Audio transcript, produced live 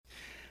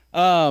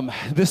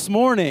This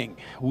morning,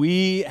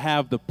 we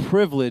have the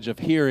privilege of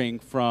hearing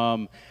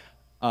from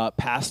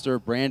Pastor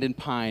Brandon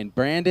Pyne.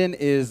 Brandon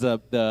is a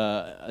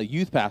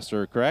youth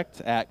pastor, correct,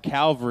 at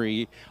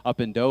Calvary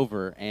up in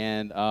Dover.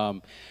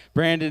 And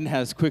Brandon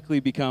has quickly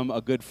become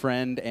a good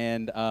friend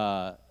and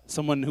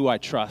someone who I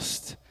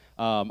trust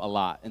a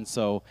lot. And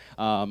so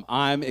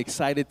I'm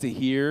excited to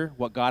hear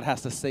what God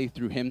has to say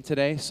through him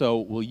today. So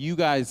will you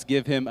guys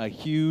give him a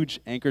huge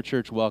Anchor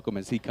Church welcome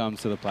as he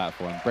comes to the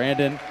platform?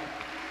 Brandon.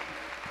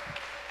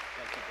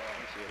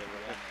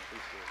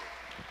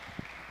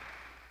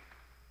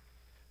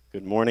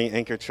 Good morning,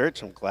 Anchor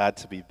Church. I'm glad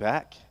to be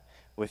back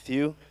with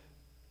you.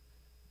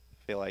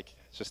 I feel like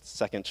it's just a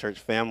second church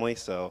family,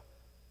 so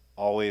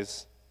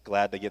always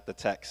glad to get the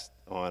text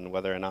on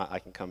whether or not I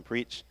can come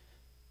preach.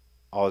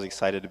 Always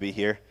excited to be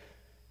here.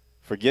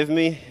 Forgive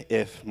me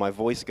if my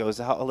voice goes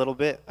out a little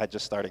bit. I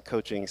just started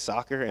coaching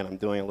soccer, and I'm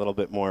doing a little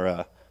bit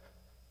more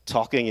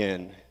talking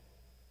and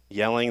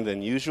yelling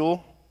than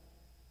usual.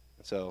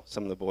 So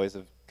some of the boys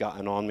have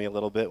gotten on me a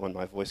little bit when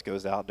my voice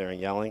goes out during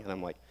yelling, and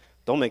I'm like,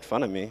 don't make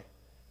fun of me.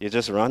 You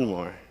just run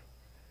more.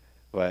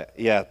 But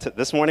yeah,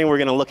 this morning we're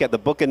going to look at the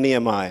book of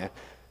Nehemiah.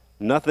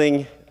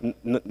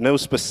 No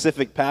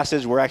specific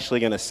passage. We're actually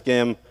going to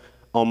skim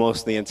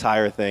almost the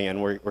entire thing,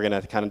 and we're going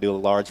to kind of do a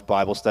large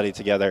Bible study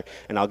together,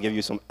 and I'll give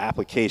you some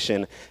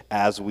application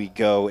as we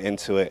go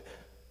into it.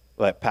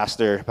 But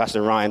Pastor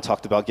Ryan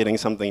talked about getting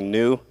something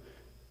new,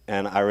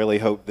 and I really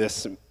hope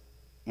this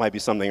might be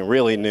something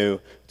really new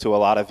to a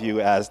lot of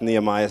you, as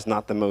Nehemiah is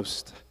not the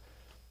most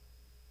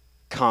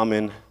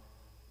common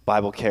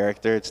Bible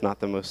character. It's not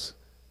the most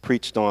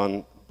preached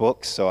on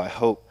book, so I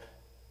hope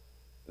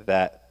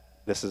that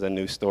this is a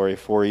new story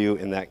for you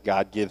and that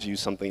God gives you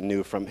something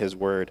new from his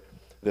word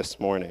this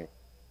morning.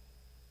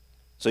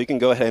 So you can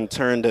go ahead and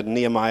turn to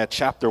Nehemiah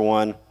chapter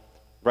 1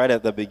 right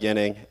at the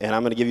beginning, and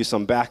I'm going to give you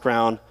some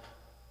background.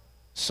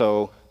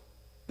 So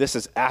this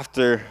is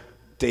after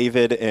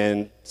David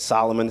and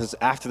Solomon. This is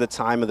after the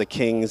time of the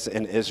kings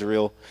in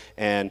Israel,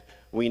 and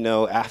we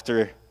know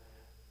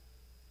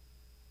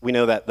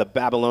that the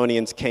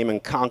Babylonians came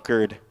and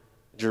conquered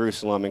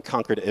Jerusalem and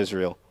conquered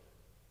Israel.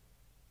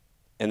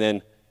 And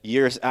then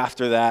years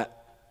after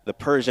that, the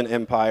Persian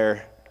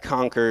Empire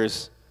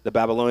conquers the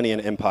Babylonian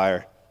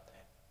Empire.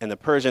 And the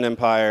Persian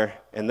Empire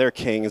and their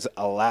kings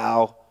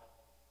allow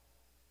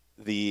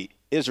the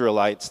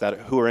Israelites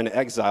who were in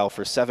exile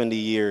for 70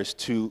 years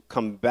to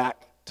come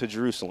back to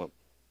Jerusalem.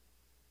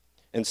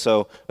 And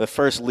so the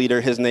first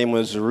leader, his name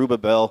was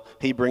Zerubbabel.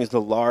 He brings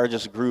the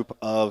largest group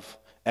of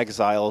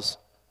exiles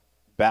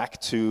back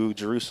to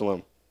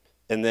Jerusalem.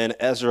 And then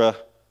Ezra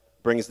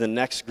brings the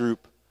next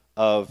group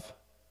of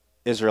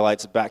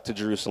Israelites back to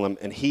Jerusalem,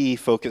 and he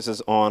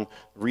focuses on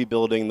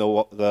rebuilding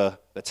the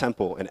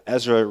temple. And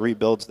Ezra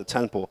rebuilds the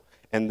temple.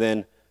 And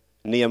then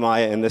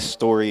Nehemiah in this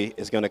story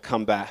is going to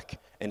come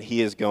back, and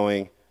he is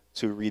going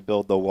to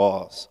rebuild the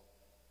walls.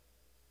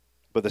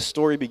 But the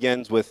story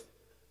begins with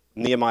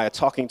Nehemiah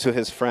talking to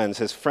his friends.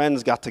 His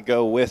friends got to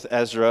go with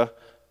Ezra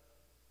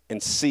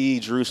and see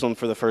Jerusalem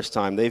for the first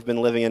time. They've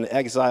been living in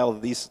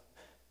exile.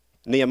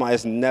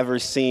 Nehemiah's never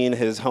seen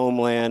his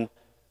homeland,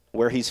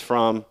 where he's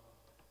from.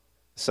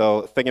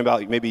 So thinking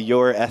about maybe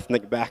your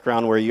ethnic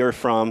background, where you're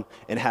from,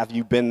 and have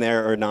you been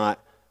there or not.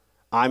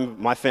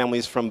 My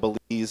family's from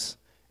Belize,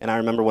 and I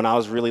remember when I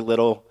was really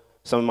little,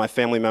 some of my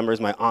family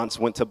members, my aunts,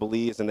 went to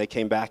Belize, and they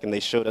came back and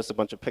they showed us a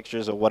bunch of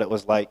pictures of what it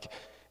was like.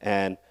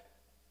 And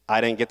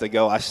I didn't get to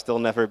go. I've still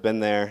never been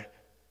there.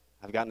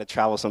 I've gotten to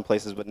travel some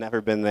places, but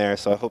never been there,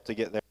 so I hope to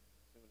get there.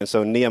 And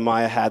so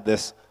Nehemiah had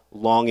this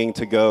longing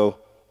to go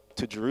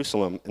to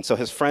Jerusalem. And so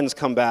his friends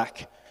come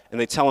back, and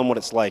they tell him what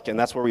it's like. And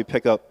that's where we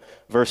pick up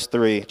verse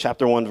 3,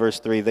 chapter 1, verse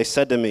 3. They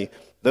said to me,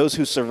 "Those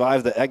who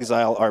survived the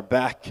exile are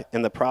back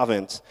in the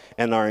province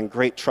and are in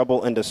great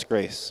trouble and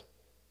disgrace.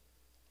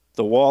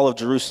 The wall of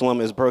Jerusalem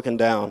is broken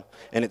down,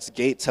 and its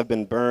gates have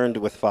been burned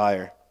with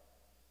fire.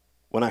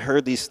 When I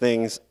heard these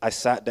things, I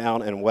sat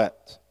down and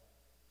wept.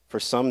 For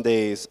some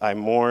days I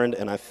mourned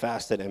and I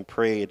fasted and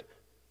prayed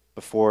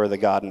before the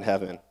God in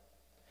heaven."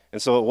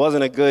 And so it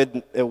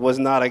was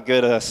not a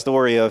good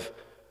story of,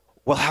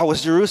 well, how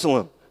was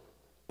Jerusalem?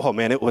 Oh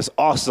man, it was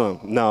awesome.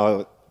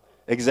 No,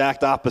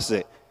 exact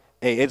opposite.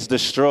 Hey, it's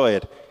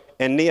destroyed.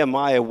 And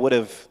Nehemiah would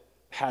have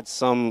had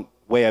some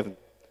way of,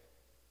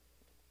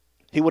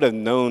 he would have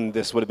known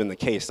this would have been the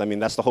case. I mean,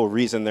 that's the whole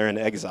reason they're in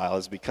exile,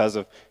 is because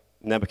of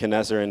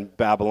Nebuchadnezzar and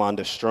Babylon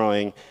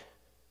destroying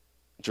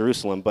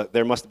Jerusalem. But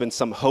there must have been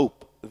some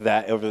hope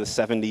that over the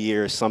 70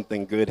 years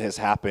something good has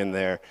happened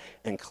there,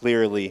 and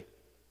clearly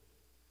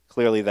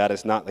that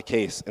is not the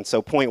case. And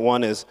so point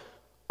one is,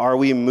 are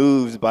we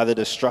moved by the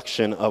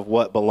destruction of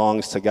what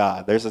belongs to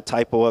God? There's a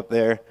typo up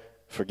there,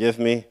 forgive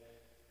me,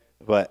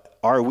 but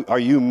are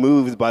you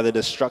moved by the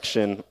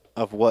destruction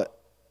of what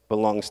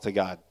belongs to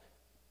God?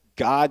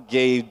 God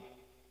gave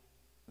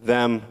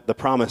them the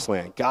promised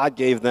land. God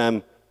gave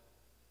them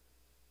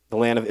the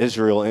land of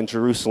Israel and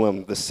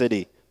Jerusalem, the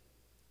city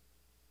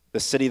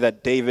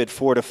that David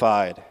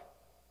fortified,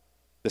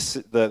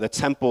 the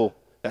temple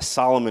that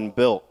Solomon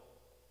built.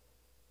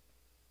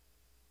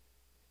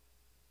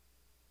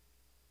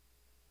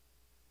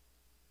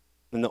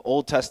 In the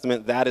Old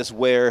Testament, that is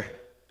where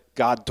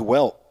God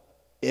dwelt,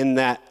 in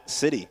that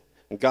city.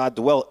 And God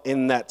dwelt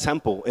in that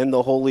temple, in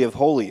the Holy of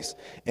Holies.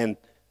 And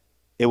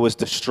it was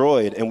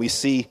destroyed. And we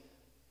see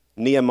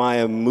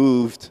Nehemiah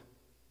moved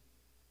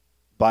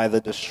by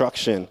the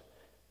destruction.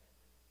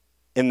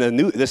 In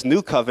this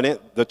new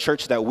covenant, the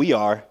church that we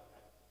are,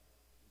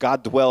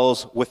 God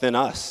dwells within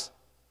us.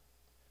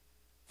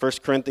 1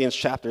 Corinthians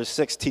chapter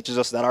 6 teaches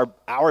us that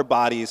our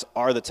bodies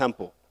are the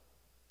temple.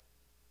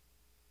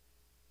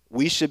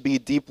 We should be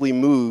deeply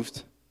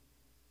moved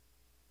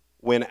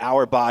when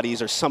our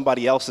bodies or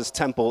somebody else's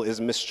temple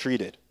is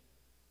mistreated.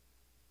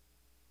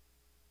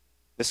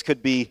 This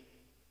could be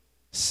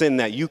sin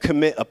that you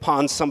commit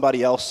upon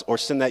somebody else or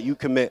sin that you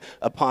commit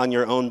upon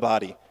your own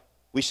body.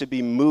 We should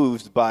be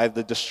moved by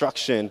the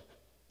destruction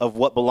of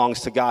what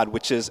belongs to God,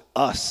 which is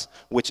us,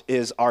 which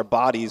is our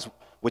bodies,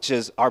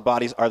 our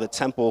bodies are the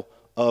temple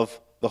of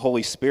the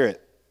Holy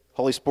Spirit.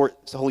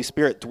 The Holy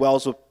Spirit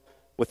dwells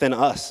within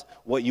us.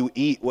 What you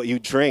eat, what you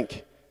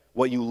drink,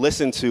 what you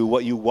listen to,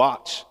 what you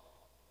watch.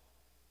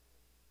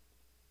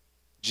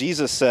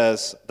 Jesus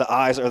says the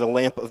eyes are the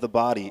lamp of the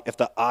body. If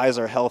the eyes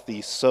are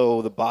healthy,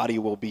 so the body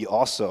will be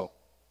also.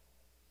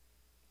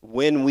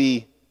 When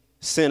we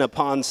sin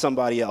upon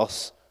somebody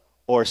else,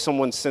 or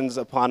someone sins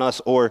upon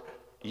us, or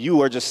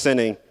you are just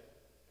sinning,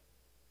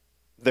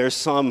 there's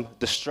some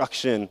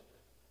destruction.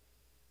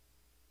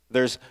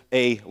 There's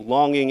a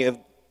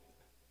longing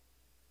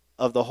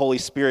of the Holy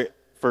Spirit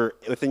for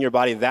within your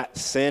body, that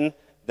sin,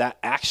 that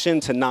action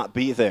to not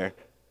be there.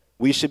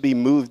 We should be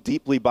moved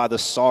deeply by the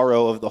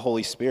sorrow of the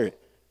Holy Spirit.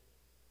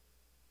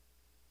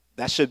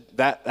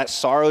 That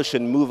sorrow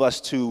should move us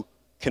to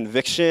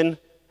conviction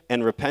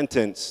and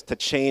repentance, to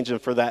change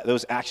and for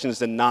those actions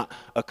to not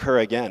occur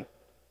again.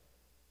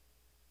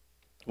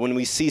 When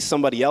we see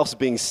somebody else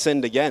being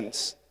sinned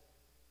against,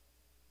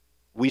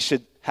 we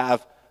should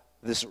have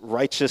this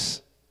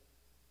righteous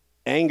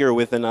anger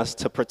within us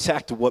to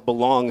protect what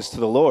belongs to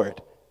the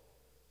Lord.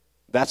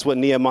 That's what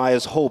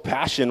Nehemiah's whole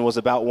passion was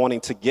about,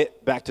 wanting to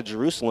get back to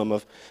Jerusalem,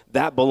 of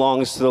that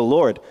belongs to the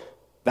Lord.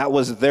 That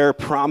was their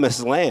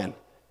promised land.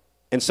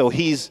 And so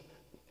he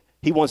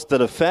wants to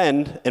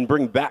defend and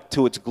bring back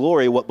to its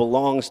glory what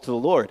belongs to the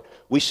Lord.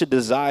 We should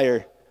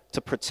desire to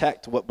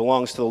protect what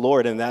belongs to the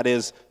Lord, and that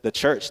is the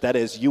church. That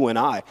is you and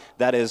I.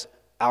 That is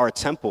our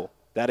temple.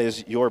 That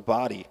is your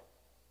body.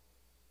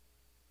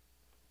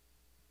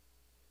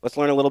 Let's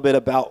learn a little bit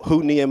about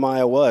who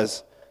Nehemiah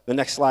was. The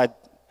next slide.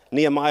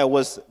 Nehemiah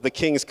was the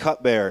king's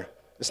cupbearer.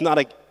 It's not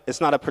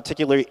a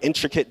particularly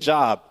intricate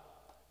job.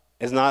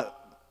 It's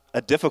not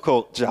a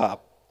difficult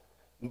job,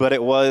 but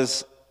it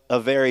was a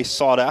very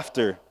sought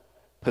after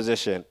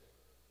position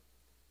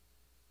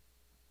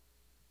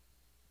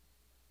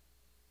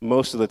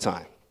most of the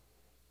time.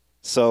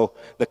 So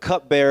the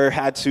cupbearer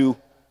had to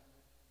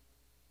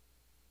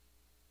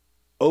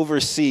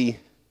oversee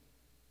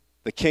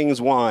the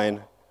king's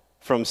wine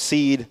from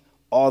seed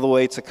all the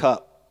way to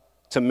cup,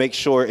 to make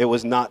sure it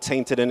was not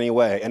tainted in any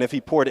way. And if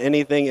he poured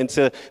anything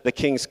into the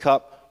king's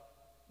cup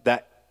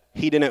that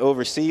he didn't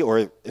oversee,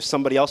 or if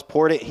somebody else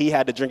poured it, he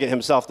had to drink it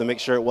himself to make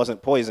sure it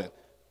wasn't poison.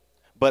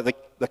 But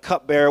the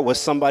cupbearer was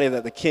somebody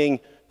that the king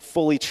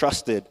fully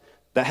trusted,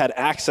 that had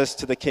access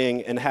to the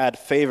king and had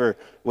favor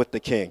with the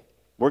king.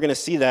 We're going to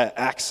see that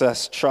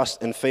access,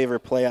 trust, and favor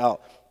play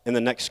out in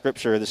the next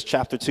scripture, this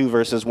chapter 2,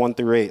 verses 1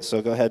 through 8.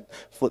 So go ahead,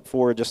 flip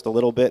forward just a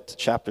little bit to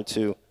chapter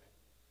 2.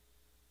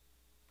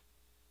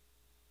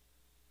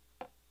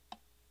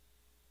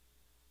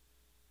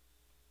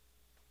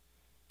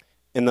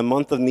 In the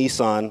month of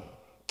Nisan,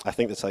 I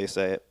think that's how you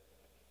say it.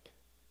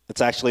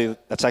 That's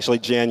actually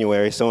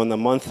January. So in the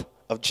month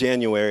of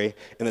January,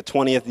 in the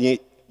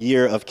 20th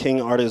year of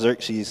King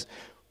Artaxerxes,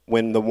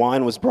 when the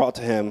wine was brought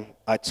to him,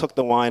 I took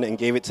the wine and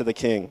gave it to the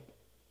king.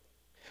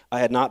 I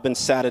had not been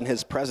sad in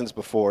his presence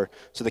before,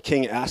 so the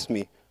king asked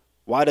me,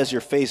 "Why does your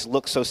face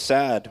look so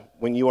sad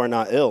when you are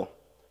not ill?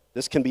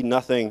 This can be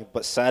nothing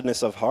but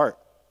sadness of heart."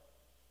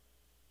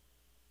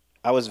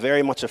 I was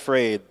very much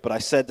afraid, but I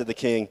said to the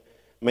king,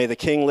 "May the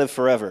king live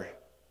forever."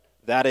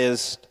 That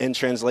is, in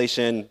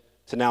translation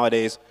to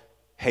nowadays,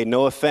 hey,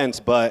 no offense,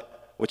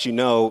 but what you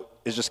know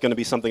is just going to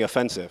be something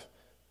offensive.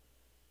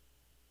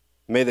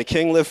 May the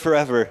king live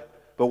forever,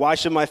 but why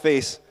should my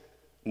face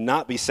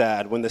not be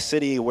sad when the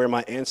city where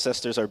my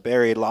ancestors are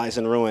buried lies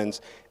in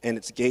ruins and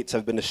its gates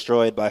have been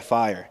destroyed by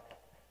fire?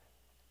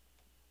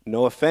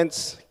 No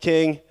offense,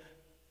 king,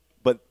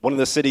 but one of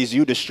the cities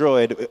you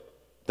destroyed,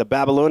 the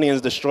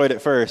Babylonians destroyed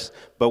it first,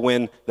 but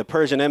when the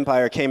Persian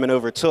Empire came and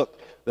overtook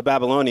the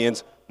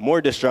Babylonians, more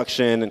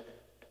destruction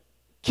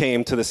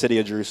came to the city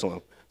of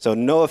Jerusalem. So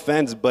no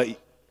offense, but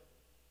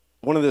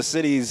one of the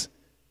cities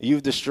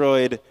you've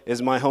destroyed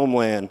is my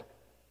homeland.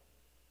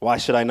 Why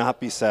should I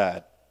not be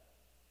sad?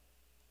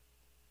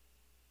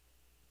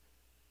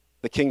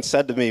 The king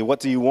said to me, "What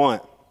do you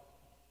want?"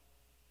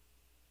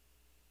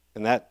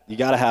 And that you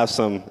gotta have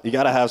some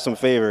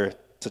favor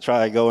to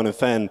try to go and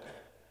offend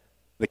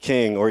the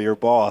king or your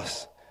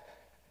boss.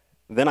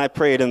 Then I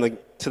prayed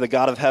to the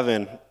God of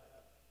heaven,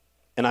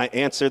 and I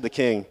answered the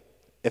king,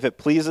 If it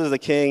pleases the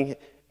king,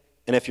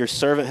 and if your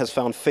servant has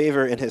found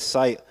favor in his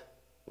sight,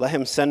 let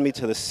him send me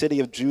to the city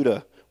of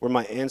Judah where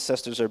my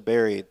ancestors are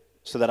buried,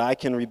 so that I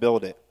can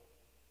rebuild it."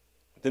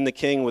 Then the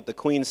king, with the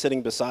queen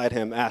sitting beside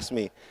him, asked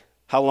me,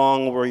 "How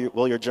long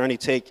will your journey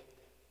take,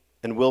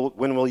 and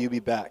when will you be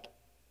back?"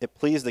 It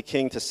pleased the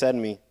king to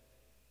send me,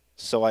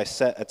 so I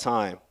set a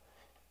time.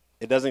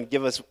 It doesn't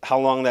give us how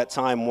long that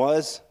time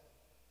was.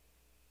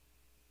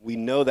 We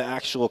know the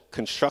actual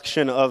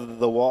construction of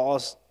the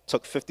walls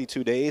took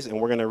 52 days,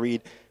 and we're going to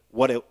read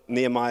what it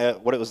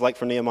was like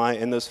for Nehemiah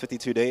in those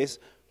 52 days.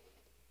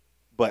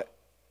 But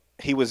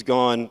he was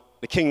gone.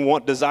 The king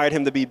desired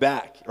him to be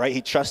back, right?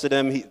 He trusted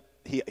him.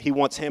 He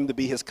wants him to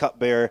be his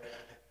cupbearer.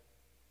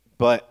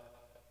 But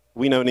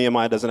we know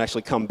Nehemiah doesn't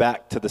actually come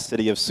back to the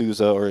city of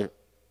Susa or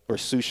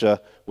Susha,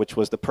 which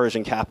was the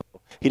Persian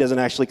capital. He doesn't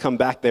actually come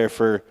back there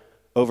for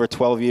over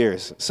 12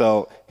 years.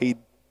 So he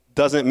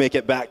doesn't make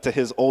it back to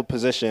his old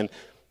position.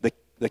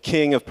 The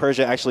king of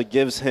Persia actually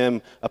gives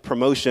him a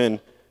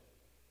promotion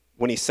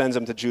when he sends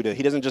him to Judah.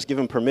 He doesn't just give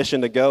him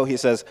permission to go. He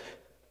says,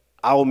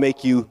 "I will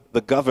make you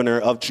the governor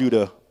of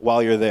Judah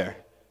while you're there."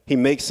 He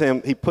puts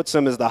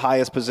him as the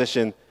highest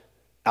position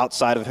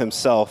outside of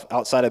himself,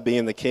 outside of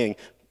being the king,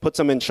 puts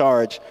him in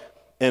charge.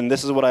 And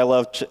this is what I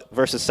love,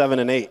 verses 7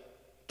 and 8,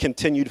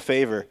 continued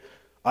favor.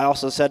 "I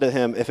also said to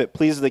him, if it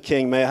pleases the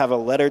king, may I have a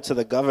letter to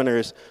the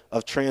governors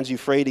of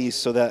Trans-Euphrates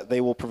so that they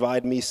will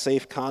provide me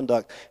safe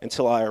conduct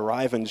until I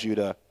arrive in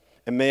Judah.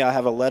 And may I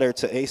have a letter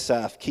to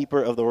Asaph,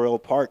 keeper of the royal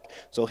park,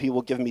 so he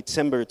will give me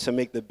timber to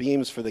make the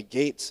beams for the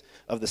gates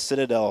of the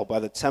citadel by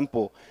the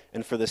temple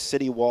and for the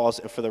city walls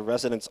and for the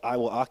residence I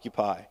will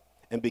occupy.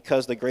 And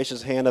because the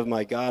gracious hand of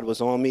my God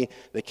was on me,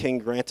 the king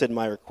granted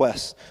my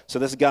request." So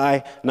this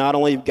guy not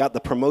only got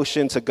the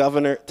promotion to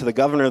the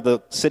governor of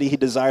the city he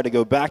desired to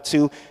go back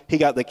to, he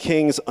got the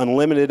king's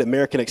unlimited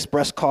American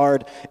Express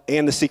card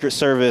and the Secret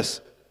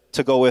Service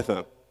to go with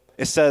him.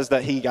 It says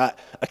that he got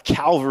a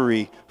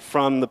cavalry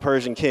from the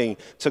Persian king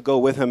to go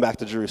with him back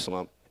to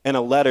Jerusalem, and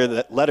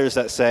letters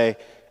that say,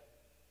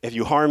 "If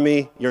you harm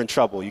me, you're in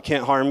trouble. You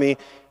can't harm me,"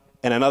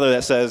 and another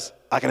that says,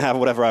 "I can have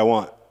whatever I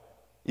want.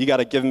 You got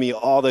to give me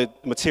all the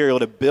material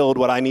to build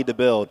what I need to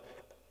build,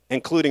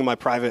 including my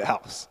private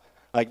house."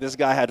 Like, this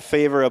guy had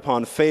favor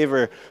upon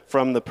favor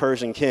from the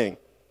Persian king.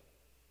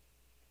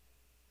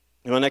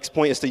 And my next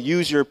point is to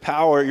use your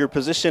power, your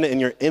position, and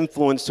your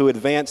influence to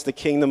advance the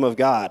kingdom of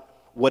God,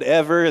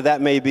 whatever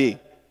that may be,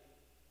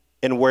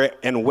 and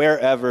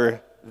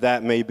wherever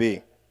that may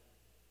be.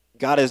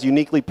 God has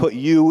uniquely put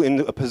you in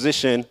a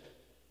position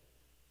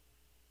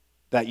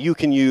that you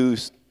can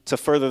use to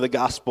further the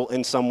gospel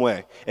in some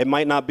way. It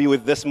might not be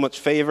with this much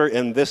favor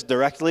and this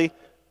directly,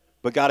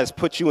 but God has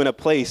put you in a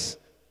place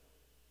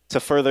to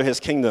further his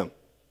kingdom.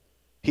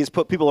 He's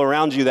put people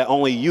around you that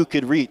only you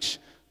could reach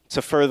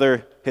to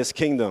further his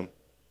kingdom,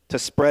 to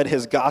spread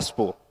his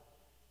gospel.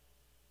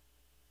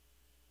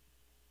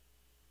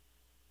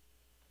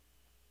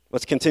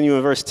 Let's continue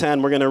in verse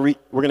 10. We're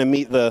going to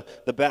meet the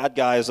bad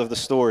guys of the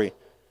story.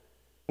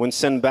 When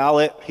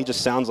Sanballat, he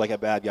just sounds like a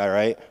bad guy,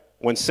 right?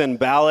 When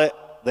Sanballat,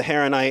 the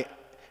Haranite,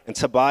 and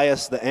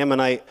Tobias, the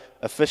Ammonite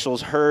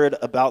officials heard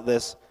about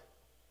this,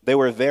 they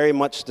were very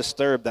much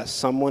disturbed that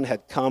someone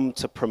had come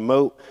to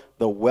promote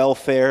the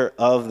welfare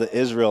of the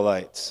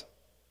Israelites.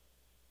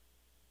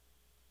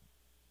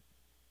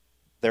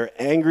 They're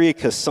angry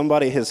because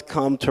somebody has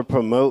come to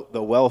promote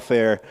the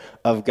welfare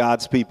of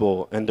God's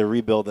people and to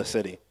rebuild the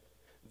city.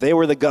 They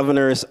were the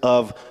governors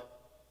of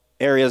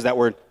areas that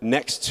were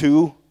next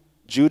to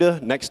Judah,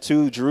 next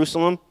to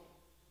Jerusalem,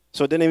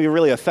 so it didn't even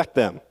really affect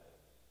them.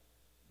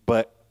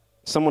 But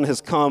someone has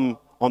come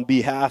on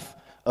behalf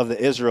of the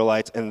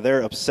Israelites, and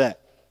they're upset.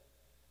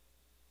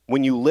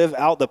 When you live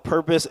out the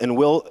purpose and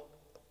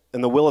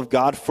the will of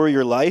God for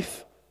your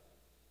life,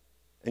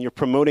 and you're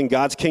promoting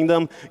God's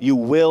kingdom, you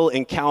will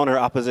encounter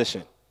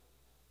opposition.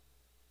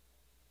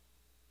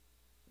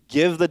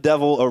 Give the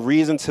devil a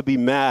reason to be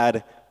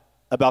mad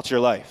about your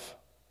life,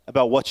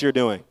 about what you're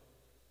doing.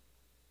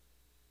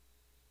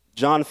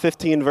 John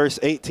 15, verse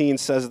 18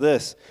 says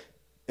this: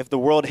 "If the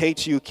world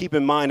hates you, keep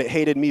in mind it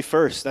hated me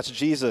first." That's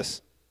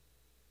Jesus.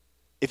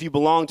 "If you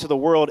belong to the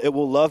world, it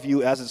will love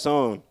you as its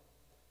own.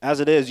 As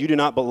it is, you do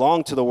not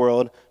belong to the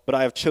world, but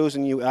I have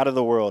chosen you out of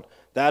the world.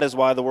 That is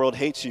why the world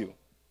hates you."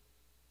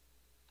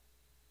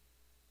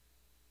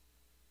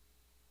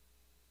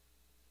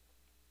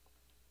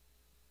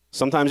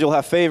 Sometimes you'll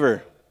have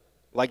favor,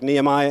 like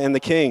Nehemiah and the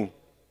king.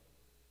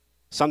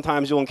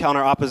 Sometimes you'll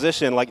encounter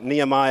opposition, like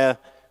Nehemiah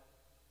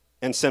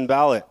and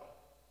Sanballat.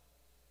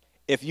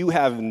 If you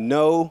have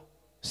no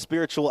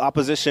spiritual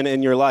opposition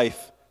in your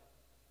life,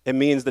 it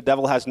means the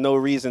devil has no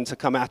reason to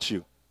come at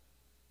you.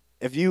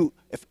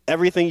 If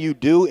everything you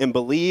do and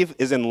believe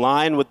is in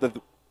line with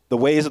the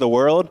ways of the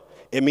world,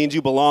 it means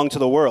you belong to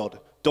the world.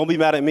 Don't be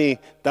mad at me.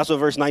 That's what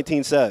verse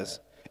 19 says.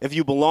 If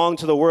you belong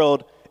to the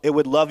world, it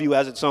would love you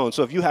as its own.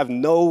 So if you have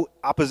no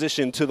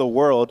opposition to the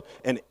world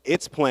and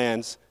its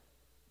plans,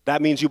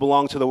 that means you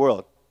belong to the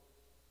world.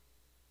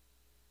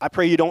 I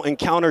pray you don't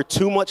encounter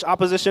too much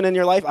opposition in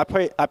your life. I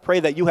pray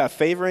that you have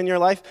favor in your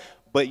life,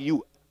 but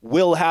you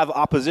will have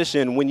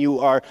opposition when you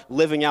are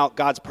living out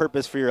God's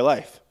purpose for your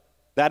life.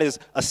 That is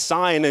a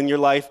sign in your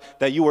life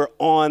that you are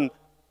on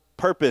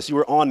purpose, you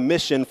are on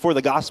mission for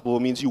the gospel. It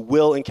means you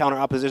will encounter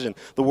opposition.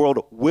 The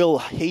world will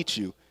hate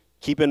you.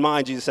 Keep in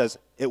mind, Jesus says,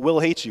 it will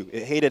hate you.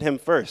 It hated him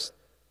first.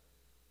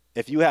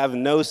 If you have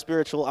no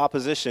spiritual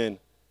opposition,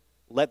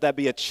 let that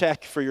be a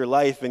check for your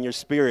life and your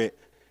spirit.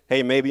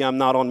 Hey, maybe I'm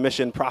not on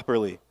mission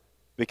properly,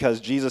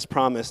 because Jesus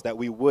promised that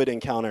we would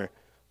encounter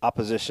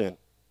opposition.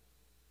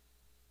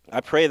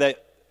 I pray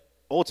that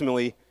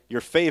ultimately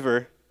your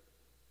favor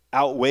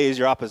outweighs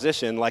your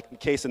opposition, like the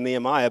case of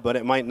Nehemiah, but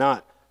it might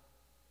not.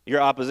 Your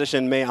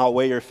opposition may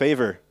outweigh your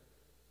favor,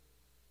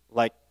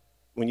 like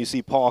when you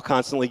see Paul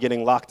constantly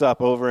getting locked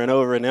up over and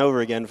over and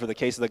over again for the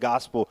case of the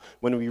gospel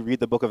when we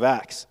read the book of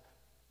Acts.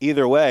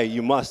 Either way,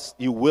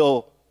 you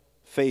will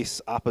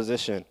face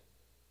opposition.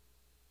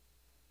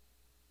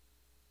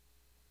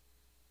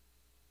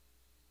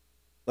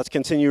 Let's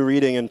continue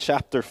reading in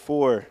chapter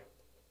 4.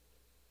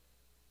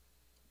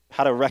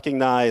 We're going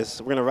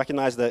to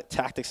recognize the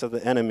tactics of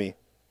the enemy.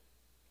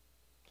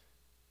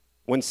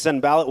 When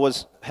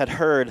Sanballat had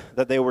heard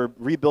that they were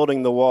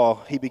rebuilding the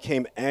wall, he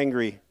became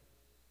angry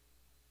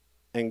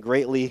and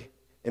greatly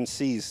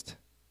incensed.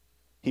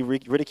 He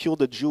ridiculed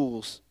the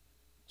Jews,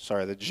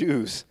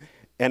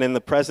 and in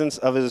the presence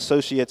of his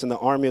associates in the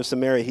army of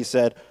Samaria, he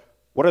said,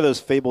 "What are those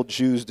fabled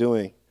Jews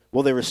doing?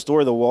 Will they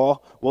restore the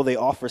wall? Will they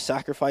offer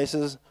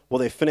sacrifices? Will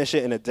they finish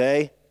it in a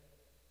day?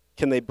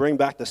 Can they bring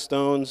the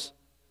stones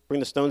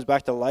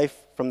back to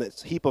life from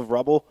this heap of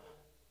rubble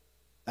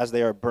as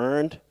they are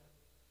burned?"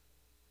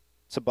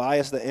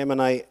 Tobias the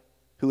Ammonite,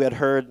 who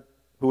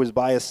was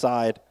by his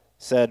side,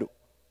 said,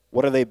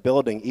 "What are they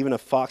building? Even a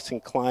fox can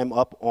climb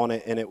up on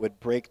it and it would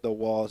break the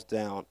walls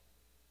down."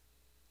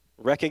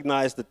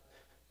 Recognize the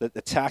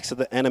attacks of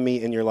the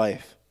enemy in your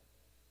life.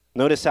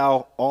 Notice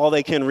how all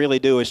they can really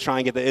do is try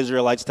and get the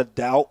Israelites to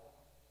doubt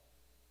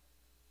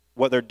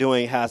what they're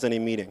doing has any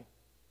meaning.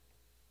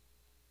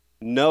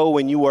 Know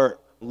when you are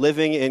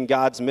living in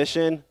God's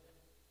mission,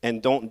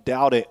 and don't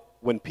doubt it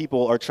when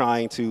people are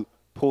trying to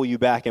pull you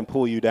back and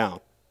pull you down.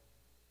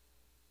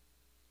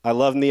 I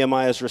love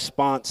Nehemiah's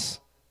response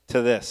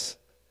to this.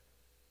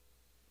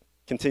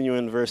 Continue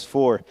in verse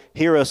 4.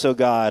 "Hear us, O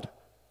God,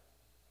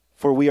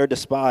 for we are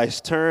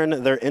despised.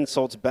 Turn their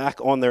insults back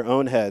on their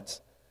own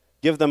heads.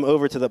 Give them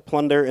over to the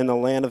plunder in the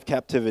land of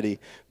captivity.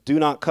 Do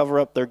not cover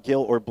up their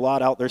guilt or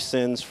blot out their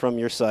sins from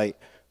your sight,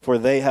 for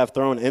they have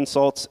thrown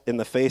insults in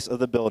the face of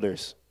the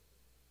builders."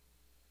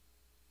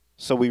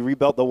 So we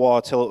rebuilt the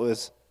wall till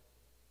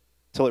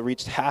it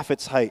reached half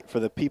its height, for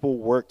the people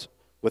worked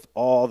with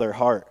all their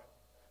heart.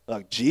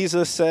 Like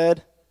Jesus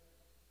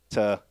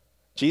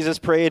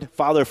prayed,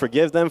 "Father,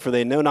 forgive them, for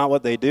they know not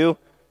what they do."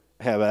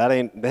 Yeah, but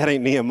that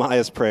ain't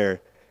Nehemiah's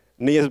prayer.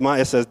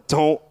 Nehemiah says,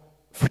 "Don't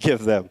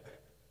forgive them.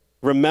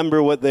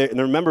 Remember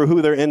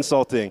who they're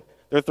insulting.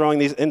 They're throwing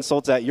these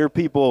insults at your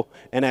people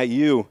and at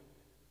you.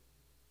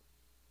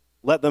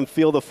 Let them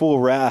feel the full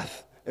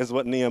wrath," is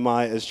what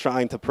Nehemiah is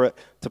trying to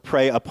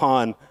pray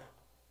upon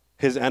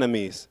his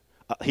enemies.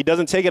 He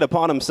doesn't take it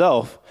upon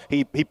himself.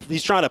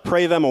 He's trying to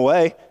pray them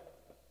away.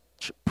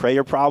 Pray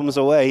your problems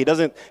away. He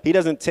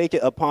doesn't take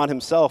it upon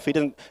himself. He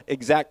doesn't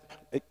exact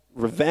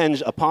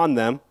revenge upon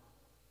them.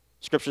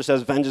 Scripture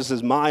says, "Vengeance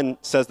is mine,"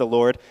 says the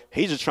Lord.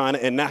 He's just trying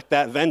to enact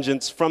that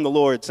vengeance from the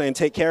Lord, saying,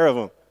 "Take care of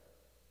them."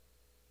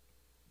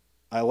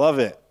 I love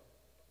it.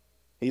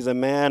 He's a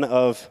man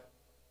of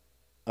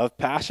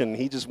passion.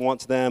 He just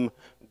wants them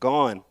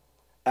gone.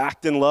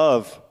 Act in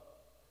love.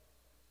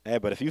 Hey,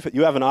 but if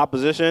you have an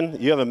opposition,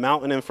 you have a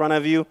mountain in front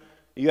of you,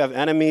 you have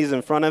enemies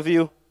in front of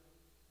you,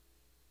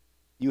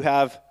 you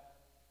have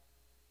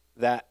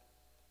that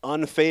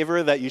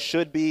unfavor that you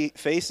should be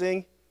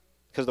facing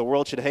because the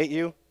world should hate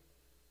you,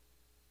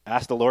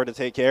 ask the Lord to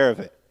take care of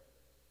it.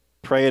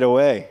 Pray it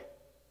away.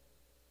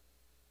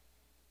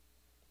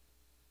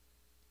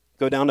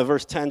 Go down to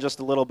verse 10 just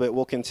a little bit.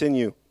 We'll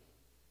continue.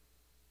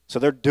 So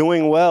they're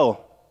doing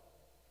well.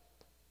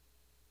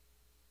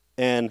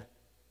 And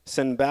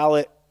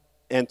Sanballat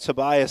and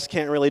Tobias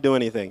can't really do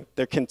anything.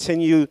 They're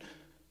continued.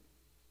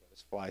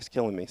 This fly's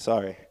killing me.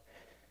 Sorry.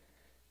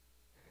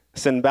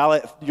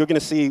 Sanballat, we're going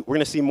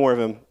to see more of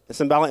him.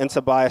 Sanballat and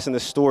Tobias in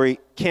this story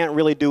can't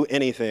really do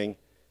anything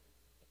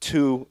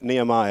to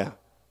Nehemiah,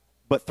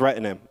 but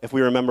threaten him. If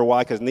we remember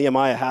why, because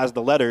Nehemiah has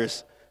the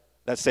letters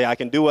that say, "I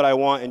can do what I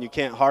want and you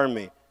can't harm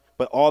me."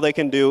 But all they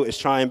can do is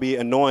try and be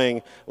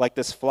annoying like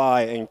this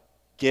fly and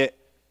get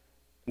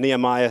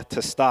Nehemiah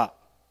to stop.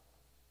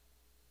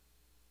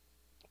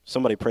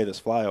 Somebody pray this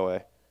fly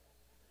away.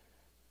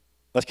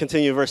 Let's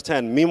continue verse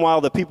 10.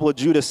 "Meanwhile, the people of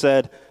Judah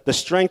said, 'The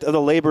strength of the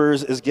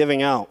laborers is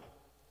giving out,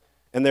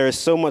 and there is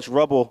so much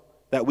rubble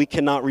that we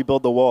cannot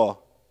rebuild the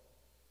wall.'"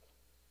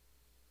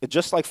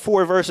 Just like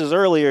 4 verses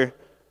earlier,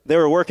 they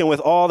were working with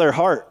all their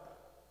heart,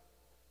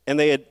 and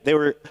they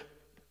were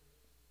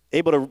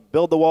able to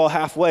build the wall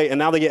halfway, and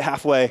now they get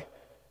halfway,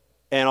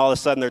 and all of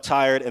a sudden they're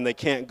tired and they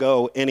can't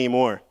go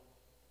anymore.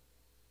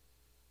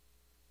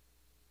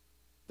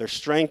 Their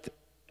strength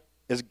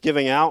is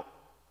giving out,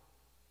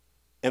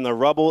 and the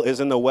rubble is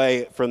in the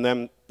way from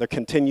them, their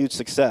continued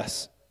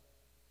success.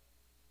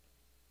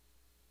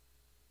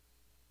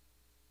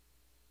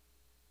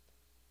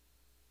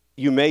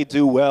 You may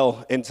do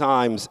well in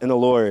times in the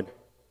Lord,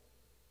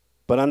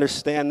 but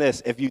understand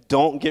this: if you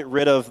don't get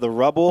rid of the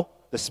rubble,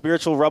 the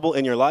spiritual rubble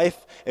in your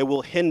life, it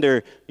will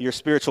hinder your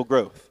spiritual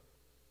growth.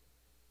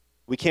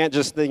 We can't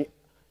just think,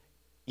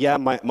 yeah,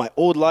 my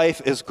old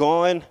life is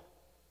gone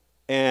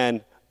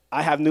and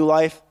I have new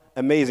life.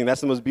 Amazing.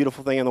 That's the most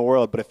beautiful thing in the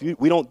world. But if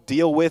we don't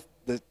deal with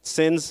the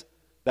sins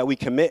that we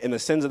commit and the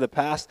sins of the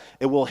past,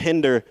 it will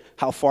hinder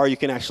how far you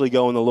can actually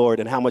go in the Lord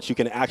and how much you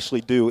can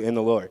actually do in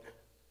the Lord.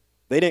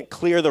 They didn't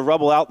clear the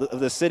rubble out of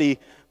the city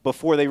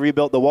before they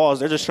rebuilt the walls.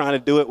 They're just trying to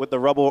do it with the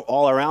rubble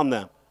all around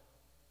them.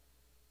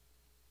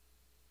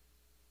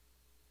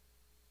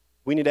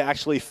 We need to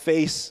actually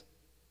face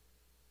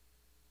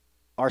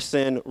our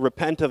sin,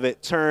 repent of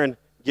it, turn,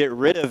 get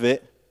rid of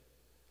it,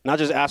 not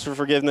just ask for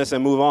forgiveness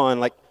and move on.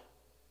 Like,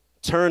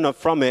 turn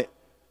from it,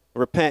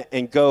 repent,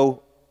 and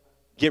go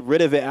get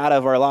rid of it out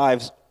of our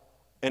lives.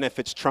 And if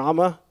it's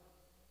trauma,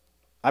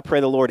 I pray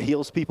the Lord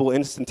heals people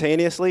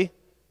instantaneously.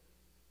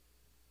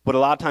 But a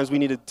lot of times we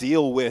need to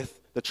deal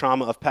with the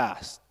trauma of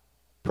past.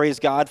 Praise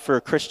God for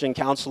Christian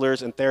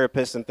counselors and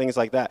therapists and things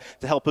like that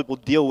to help people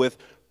deal with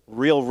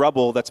real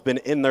rubble that's been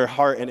in their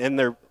heart and in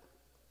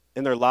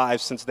their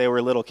lives since they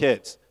were little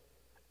kids.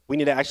 We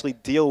need to actually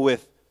deal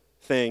with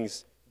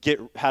things,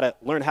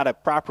 learn how to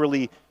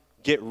properly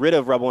get rid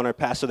of rubble in our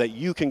past so that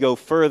you can go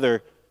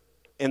further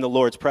in the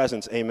Lord's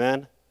presence.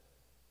 Amen.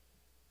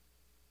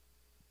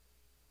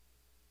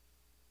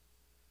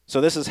 So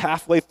this is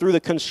halfway through the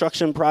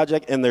construction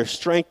project and their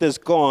strength is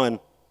gone.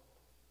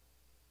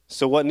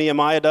 So what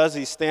Nehemiah does,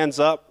 he stands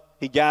up,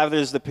 he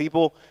gathers the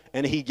people,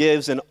 and he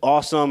gives an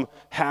awesome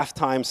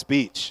halftime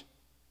speech.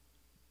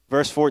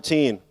 Verse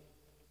 14.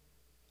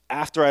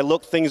 After I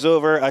looked things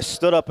over, I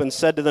stood up and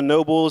said to the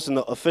nobles and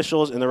the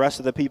officials and the rest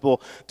of the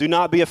people, do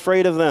not be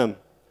afraid of them.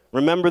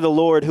 Remember the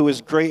Lord who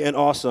is great and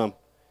awesome,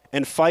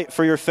 and fight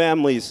for your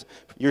families,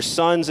 your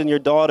sons and your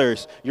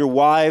daughters, your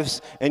wives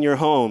and your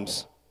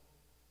homes.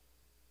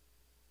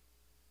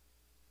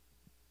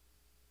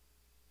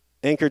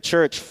 Anchor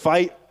Church,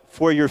 fight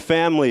for your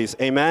families.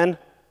 Amen.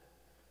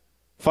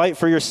 Fight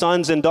for your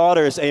sons and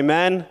daughters.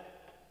 Amen.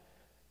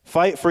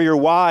 Fight for your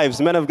wives.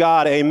 Men of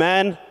God.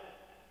 Amen.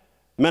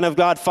 Men of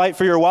God, fight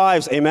for your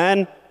wives.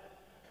 Amen.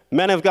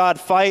 Men of God,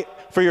 fight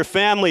for your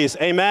families.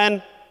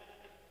 Amen.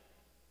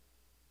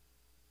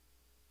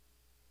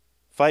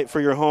 Fight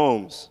for your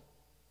homes.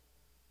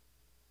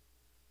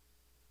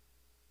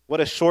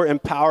 What a short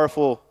and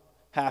powerful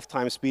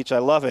halftime speech. I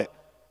love it.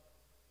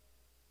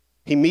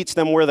 He meets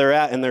them where they're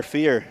at in their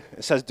fear.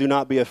 It says, do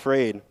not be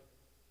afraid.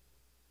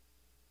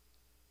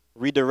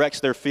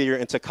 Redirects their fear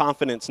into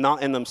confidence,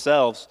 not in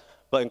themselves,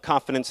 but in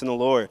confidence in the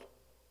Lord.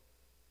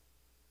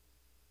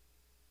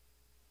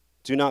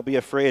 Do not be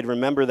afraid.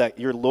 Remember that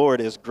your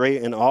Lord is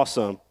great and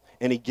awesome,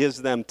 and he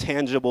gives them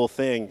tangible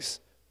things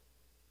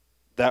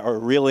that are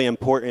really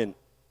important,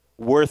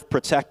 worth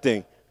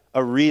protecting,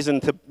 a reason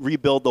to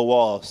rebuild the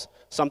walls,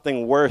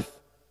 something worth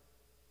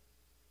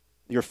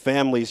your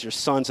families, your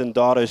sons and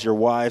daughters, your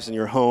wives, and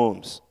your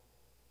homes.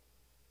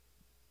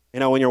 You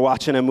know, when you're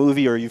watching a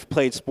movie or you've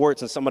played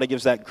sports and somebody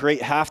gives that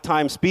great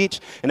halftime speech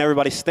and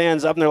everybody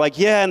stands up and they're like,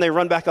 yeah, and they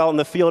run back out in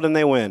the field and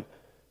they win.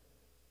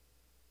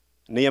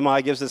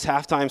 Nehemiah gives this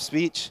halftime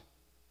speech.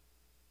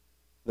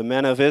 The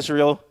men of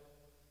Israel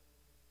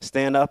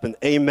stand up and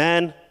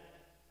amen,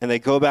 and they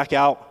go back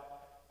out.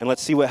 And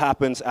let's see what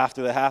happens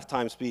after the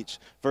halftime speech.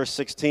 Verse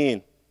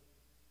 16.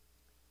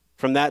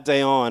 From that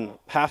day on,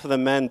 half of the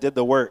men did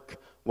the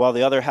work, while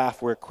the other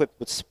half were equipped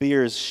with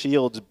spears,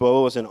 shields,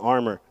 bows, and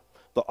armor.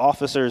 The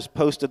officers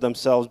posted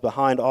themselves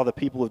behind all the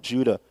people of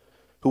Judah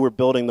who were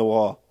building the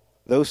wall.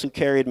 Those who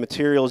carried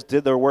materials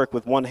did their work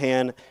with one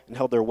hand and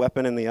held their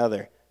weapon in the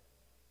other.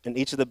 And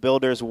each of the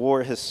builders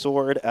wore his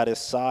sword at his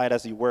side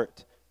as he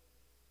worked.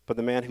 But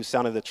the man who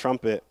sounded the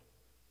trumpet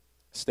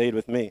stayed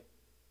with me.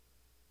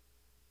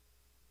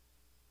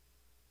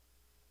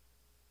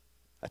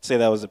 I'd say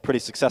that was a pretty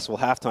successful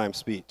halftime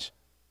speech.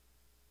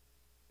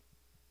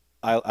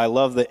 I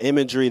love the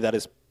imagery that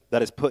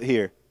is put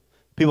here.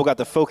 People got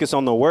to focus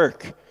on the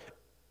work,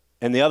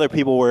 and the other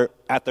people were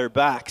at their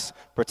backs,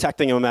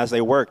 protecting them as they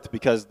worked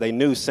because they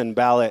knew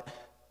Sanballat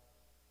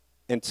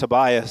and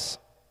Tobias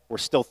were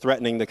still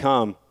threatening to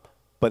come,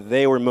 but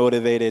they were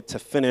motivated to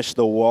finish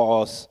the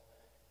walls.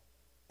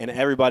 And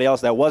everybody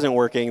else that wasn't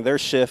working, their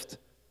shift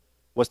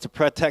was to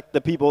protect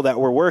the people that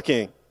were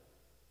working.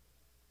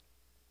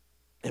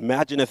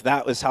 Imagine if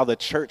that was how the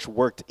church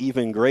worked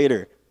even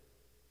greater,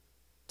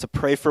 to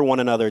pray for one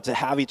another, to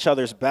have each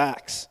other's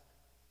backs.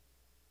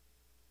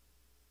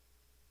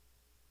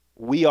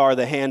 We are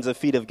the hands and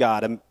feet of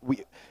God. And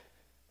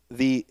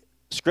the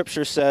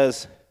scripture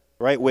says,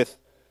 right, with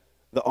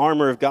the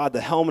armor of God,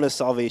 the helmet of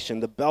salvation,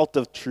 the belt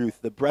of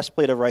truth, the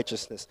breastplate of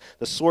righteousness,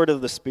 the sword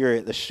of the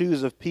Spirit, the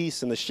shoes of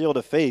peace, and the shield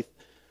of faith.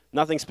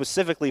 Nothing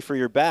specifically for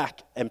your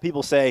back. And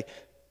people say,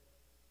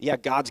 Yeah,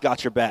 God's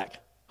got your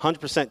back.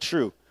 100%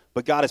 true.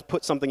 But God has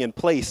put something in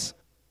place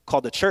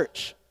called the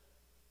church.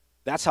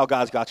 That's how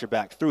God's got your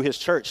back, through his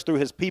church, through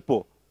his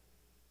people.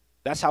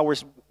 That's how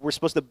we're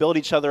supposed to build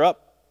each other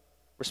up.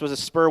 We're supposed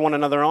to spur one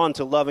another on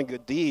to love and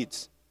good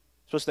deeds.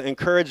 We're supposed to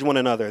encourage one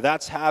another.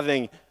 That's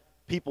having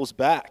people's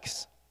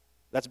backs.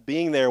 That's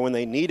being there when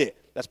they need it.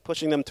 That's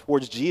pushing them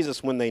towards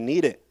Jesus when they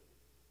need it.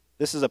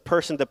 This is a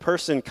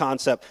person-to-person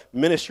concept,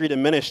 ministry to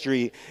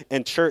ministry,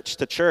 and church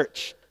to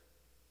church.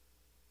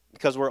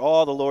 Because we're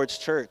all the Lord's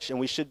church, and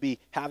we should be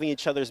having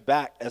each other's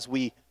back as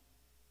we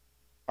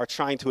are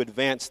trying to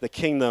advance the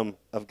kingdom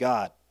of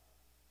God.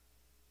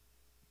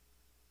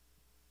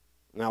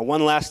 Now,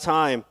 one last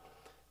time,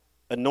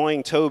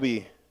 annoying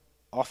Toby,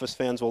 Office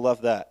fans will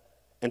love that,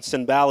 and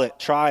Sanballat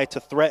try to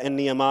threaten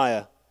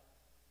Nehemiah.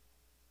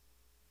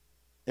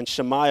 And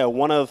Shemaiah,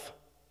 one of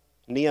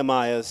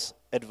Nehemiah's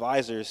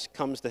advisors,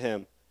 comes to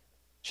him.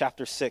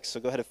 Chapter 6, so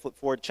go ahead and flip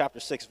forward. Chapter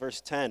 6,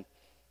 verse 10.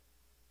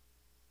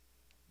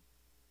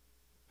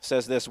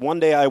 Says this, "One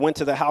day I went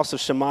to the house of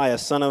Shemaiah,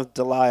 son of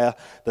Delaiah,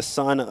 the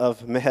son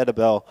of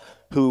Mehetabel,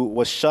 who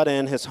was shut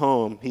in his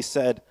home. He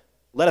said,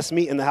 'Let us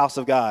meet in the house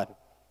of God,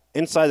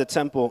 inside the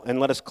temple,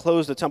 and let us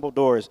close the temple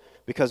doors,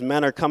 because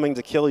men are coming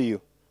to kill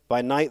you.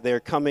 By night they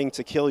are coming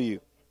to kill you.'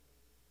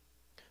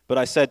 But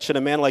I said, 'Should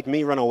a man like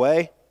me run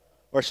away?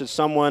 Or should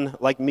someone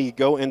like me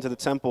go into the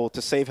temple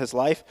to save his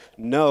life?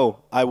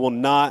 No, I will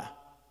not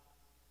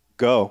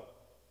go.'"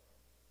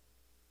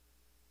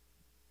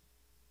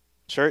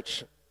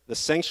 Church, the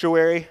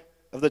sanctuary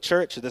of the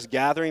church, this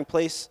gathering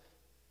place,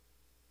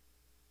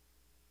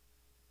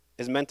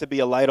 is meant to be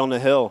a light on the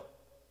hill,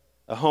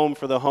 a home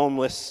for the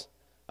homeless,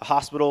 a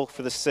hospital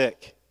for the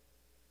sick.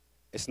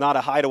 It's not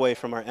a hideaway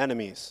from our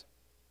enemies.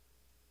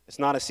 It's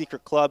not a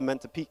secret club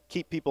meant to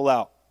keep people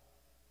out.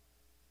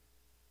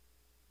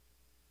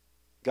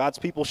 God's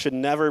people should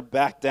never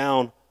back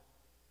down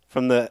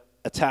from the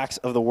attacks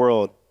of the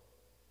world.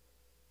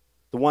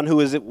 The one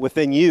who is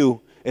within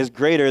you is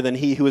greater than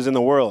he who is in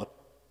the world.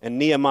 And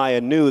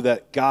Nehemiah knew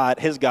that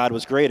his God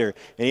was greater.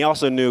 And he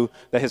also knew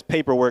that his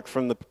paperwork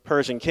from the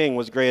Persian king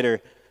was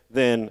greater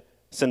than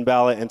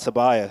Sanballat and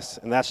Tobias.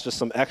 And that's just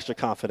some extra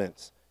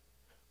confidence.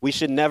 We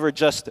should never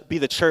just be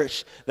the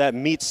church that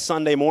meets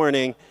Sunday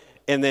morning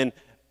and then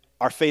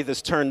our faith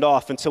is turned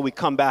off until we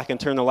come back and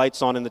turn the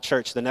lights on in the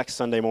church the next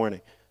Sunday morning.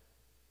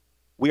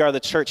 We are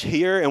the church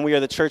here, and we are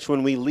the church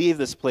when we leave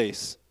this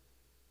place.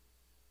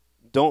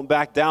 Don't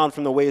back down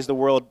from the ways of the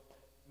world.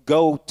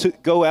 Go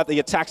at the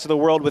attacks of the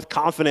world with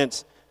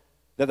confidence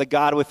that the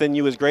God within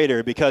you is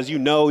greater, because you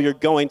know you're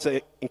going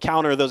to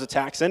encounter those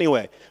attacks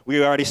anyway.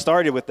 We already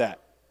started with that.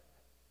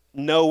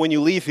 Know when you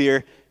leave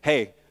here,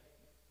 hey,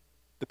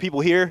 the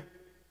people here,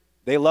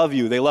 they love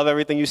you. They love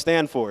everything you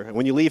stand for. And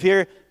when you leave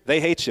here, they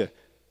hate you.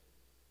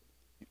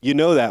 You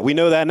know that. We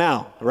know that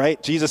now,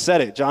 right? Jesus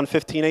said it, John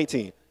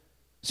 15:18.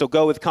 So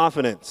go with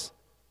confidence.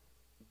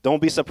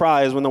 Don't be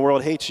surprised when the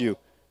world hates you,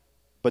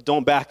 but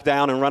don't back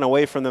down and run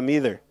away from them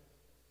either.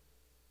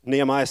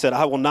 Nehemiah said,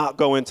 "I will not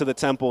go into the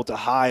temple to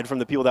hide from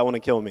the people that want to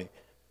kill me."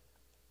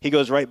 He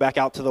goes right back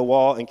out to the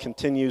wall and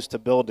continues to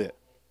build it.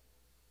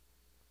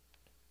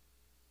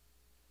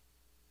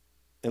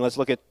 And let's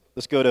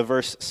go to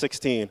verse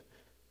 16.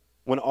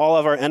 "When all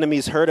of our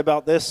enemies heard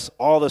about this,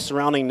 all the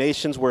surrounding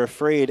nations were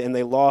afraid, and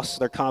they lost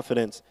their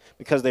confidence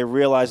because they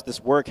realized this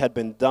work had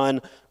been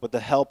done with the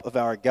help of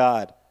our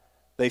God.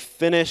 They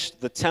finished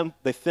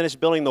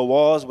building the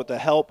walls with the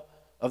help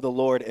of the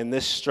Lord, and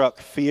this struck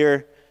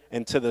fear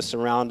into the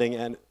surrounding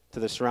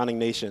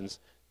nations."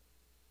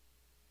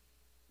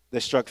 They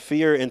struck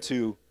fear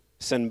into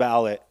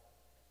Sanballat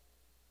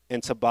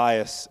and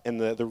Tobias and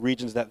the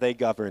regions that they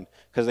governed,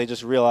 because they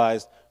just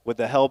realized with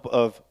the help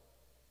of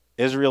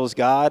Israel's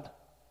God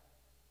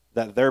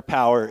that their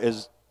power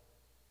is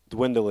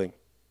dwindling.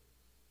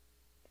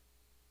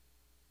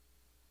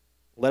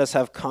 Let us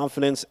have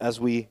confidence as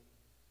we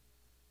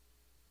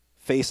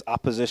face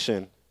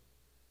opposition.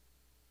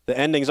 The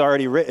ending's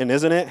already written,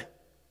 isn't it?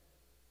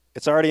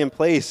 It's already in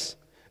place.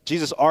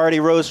 Jesus already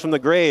rose from the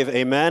grave,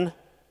 amen?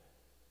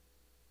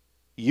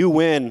 You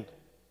win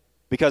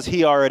because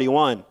he already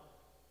won.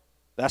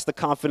 That's the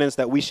confidence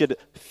that we should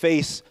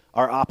face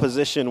our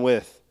opposition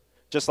with.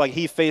 Just like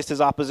he faced his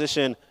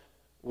opposition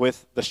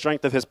with the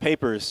strength of his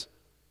papers,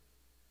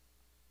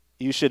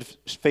 you should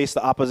face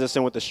the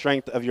opposition with the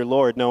strength of your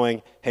Lord,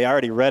 knowing, hey, I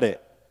already read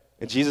it,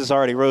 and Jesus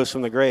already rose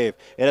from the grave.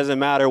 It doesn't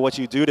matter what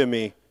you do to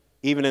me,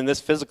 even in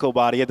this physical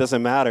body, it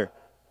doesn't matter.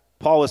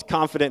 Paul was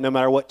confident no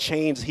matter what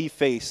chains he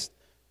faced,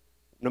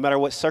 no matter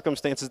what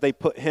circumstances they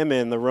put him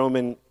in, the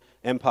Roman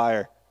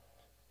Empire.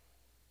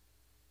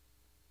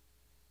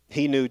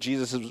 He knew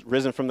Jesus was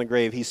risen from the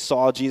grave. He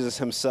saw Jesus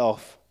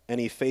himself, and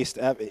he faced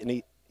and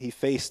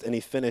he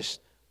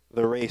finished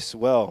the race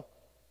well.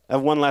 I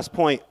have one last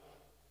point.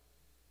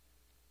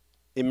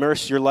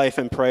 Immerse your life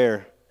in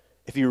prayer.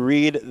 If you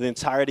read the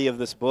entirety of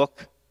this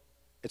book,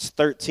 it's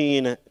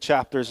 13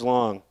 chapters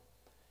long.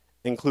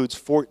 It includes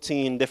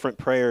 14 different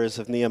prayers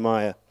of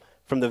Nehemiah.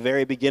 From the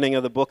very beginning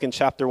of the book in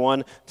chapter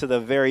 1 to the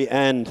very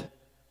end,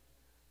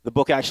 The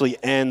book actually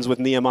ends with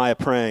Nehemiah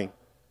praying.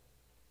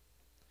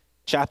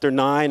 Chapter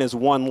 9 is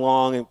one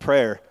long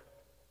prayer.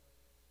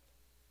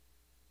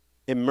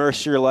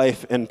 Immerse your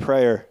life in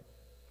prayer,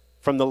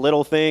 from the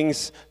little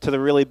things to the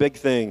really big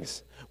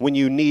things. When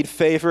you need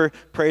favor,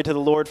 pray to the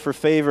Lord for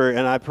favor,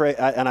 and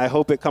I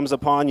hope it comes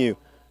upon you.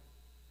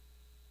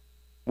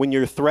 When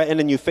you're threatened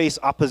and you face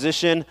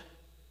opposition,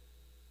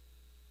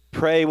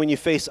 pray when you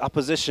face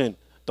opposition.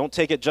 Don't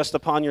take it just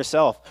upon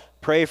yourself.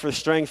 Pray for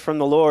strength from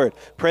the Lord.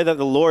 Pray that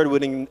the Lord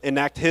would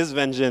enact his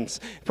vengeance.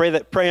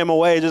 Pray him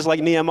away, just like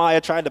Nehemiah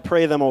tried to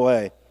pray them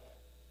away.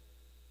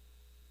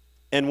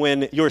 And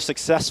when you're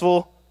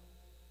successful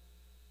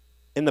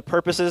in the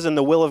purposes and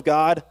the will of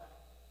God,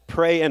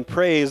 pray and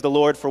praise the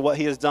Lord for what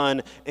he has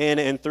done in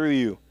and through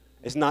you.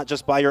 It's not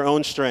just by your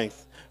own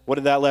strength. What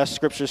did that last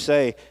scripture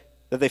say?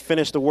 That they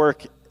finished the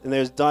work and it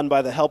was done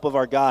by the help of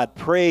our God.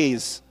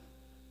 Praise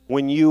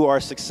when you are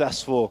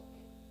successful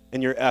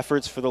in your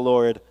efforts for the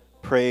Lord.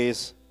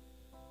 Praise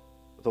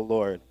the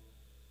Lord.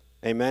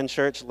 Amen,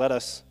 church. Let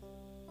us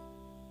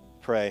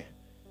pray.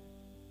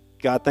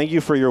 God, thank you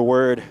for your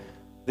word,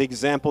 the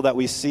example that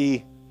we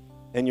see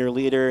in your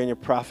leader and your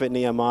prophet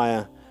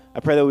Nehemiah. I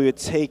pray that we would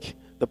take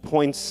the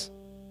points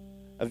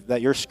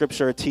that your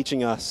scripture are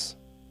teaching us,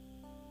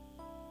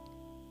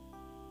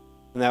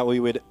 and that we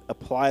would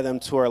apply them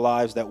to our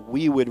lives, that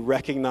we would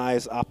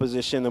recognize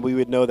opposition, and we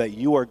would know that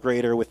you are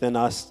greater within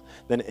us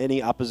than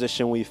any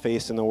opposition we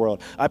face in the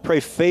world. I pray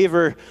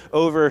favor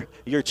over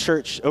your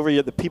church,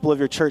 the people of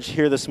your church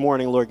here this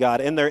morning, Lord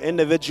God, in their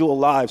individual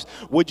lives.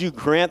 Would you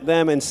grant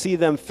them and see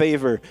them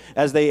favor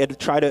as they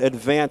try to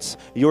advance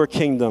your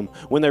kingdom?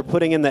 When they're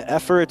putting in the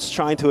efforts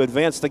trying to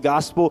advance the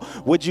gospel,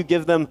 would you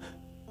give them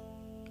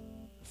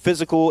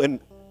physical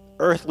and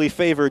earthly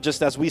favor,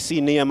 just as we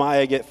see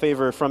Nehemiah get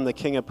favor from the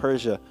king of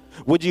Persia?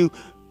 Would you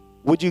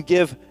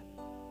give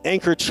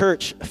Anchor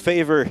Church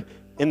favor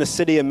in the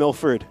city of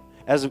Milford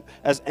as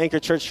Anchor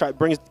Church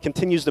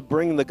continues to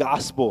bring the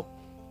gospel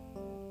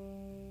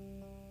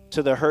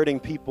to the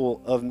hurting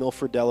people of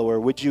Milford, Delaware?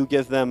 Would you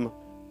give them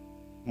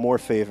more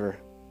favor?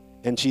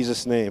 In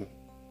Jesus' name,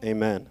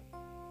 amen.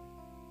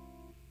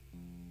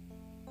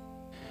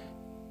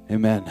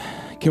 Amen.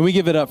 Can we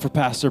give it up for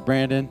Pastor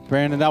Brandon?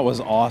 Brandon, that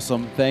was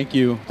awesome. Thank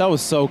you. That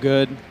was so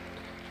good.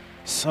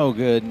 So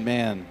good,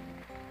 man.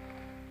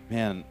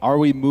 Man, are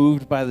we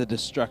moved by the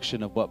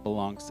destruction of what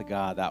belongs to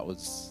God? That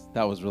was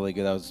really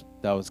good.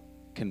 That was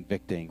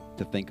convicting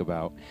to think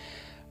about.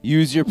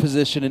 Use your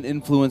position and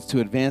influence to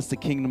advance the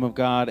kingdom of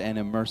God and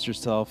immerse your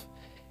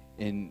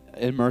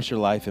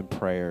life in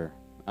prayer.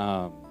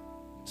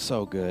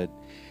 So good.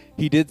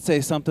 He did say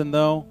something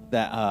though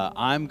that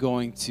I'm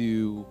going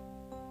to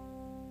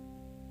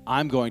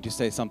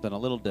say something a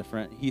little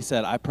different. He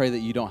said, I pray that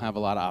you don't have a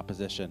lot of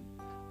opposition.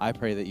 I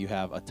pray that you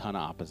have a ton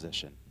of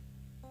opposition.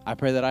 I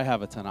pray that I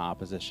have a ton of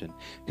opposition.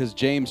 Because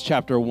James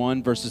chapter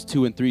 1, verses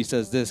 2 and 3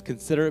 says this: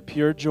 consider it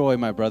pure joy,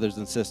 my brothers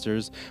and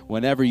sisters,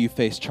 whenever you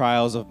face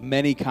trials of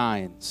many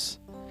kinds,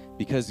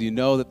 because you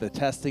know that the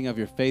testing of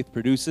your faith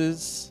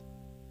produces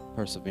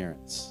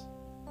perseverance.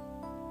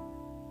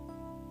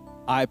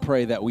 I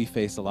pray that we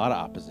face a lot of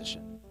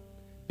opposition,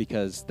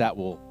 because that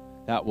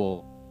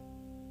will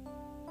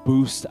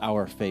boost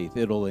our faith.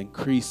 It'll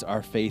increase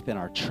our faith and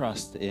our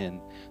trust in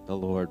the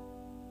Lord.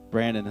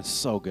 Brandon is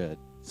so good.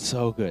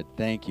 So good.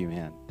 Thank you,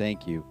 man.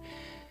 Thank you.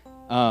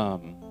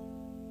 Man,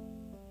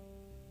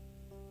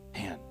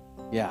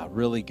 yeah,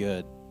 really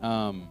good.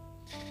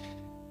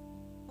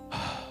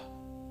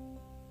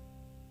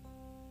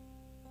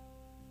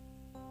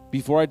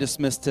 Before I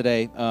dismiss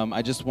today,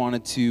 I just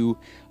wanted to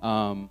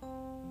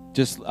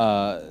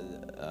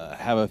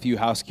have a few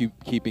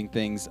housekeeping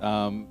things.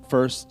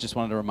 First, just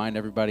wanted to remind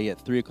everybody at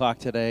 3 o'clock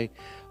today,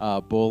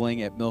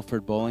 bowling at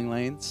Milford Bowling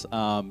Lanes.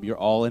 You're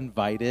all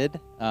invited.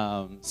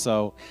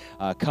 So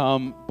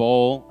come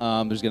bowl.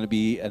 There's going to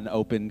be an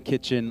open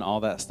kitchen, all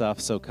that stuff.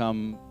 So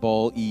come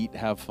bowl, eat,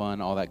 have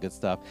fun, all that good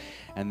stuff.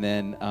 And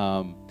then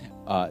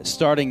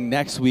starting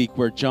next week,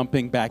 we're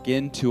jumping back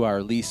into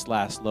our Least,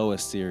 Last,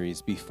 Lowest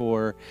series.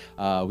 Before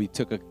we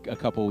took a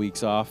couple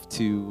weeks off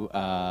to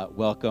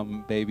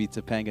welcome baby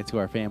Topanga to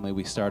our family,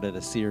 we started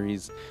a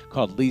series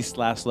called Least,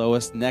 Last,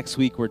 Lowest. Next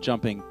week, we're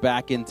jumping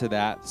back into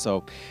that.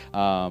 So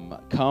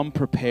come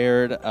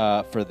prepared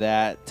for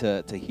that,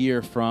 to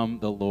hear from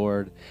the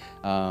Lord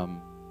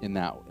in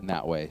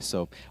that way.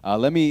 So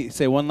let me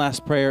say one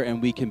last prayer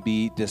and we can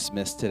be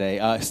dismissed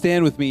today.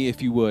 Stand with me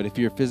if you would. If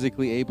you're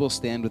physically able,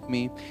 stand with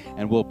me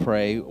and we'll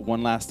pray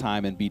one last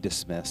time and be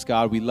dismissed.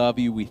 God, we love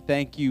you. We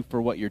thank you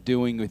for what you're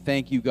doing. We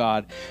thank you,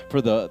 God,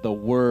 for the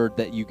word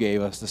that you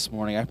gave us this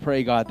morning. I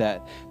pray, God,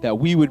 that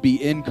we would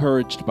be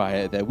encouraged by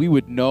it, that we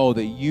would know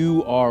that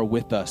you are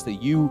with us,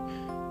 that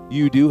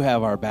you do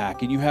have our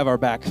back, and you have our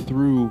back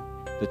through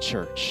the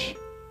church.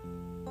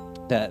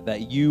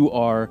 That you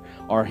are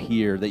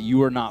here, that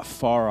you are not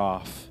far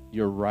off.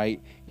 You're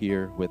right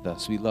here with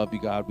us. We love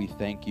you, God. We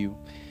thank you.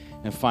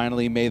 And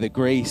finally, may the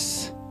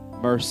grace,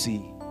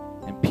 mercy,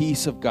 and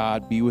peace of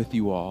God be with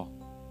you all,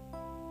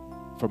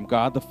 from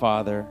God the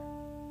Father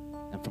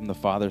and from the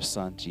Father's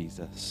Son,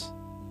 Jesus.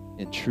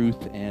 in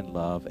truth and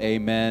love.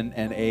 Amen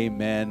and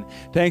amen.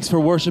 Thanks for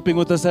worshiping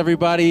with us,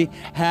 everybody.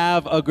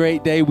 Have a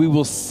great day. We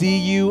will see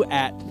you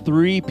at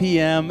 3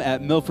 p.m.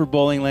 at Milford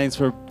Bowling Lanes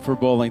for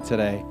bowling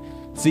today.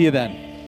 See you then.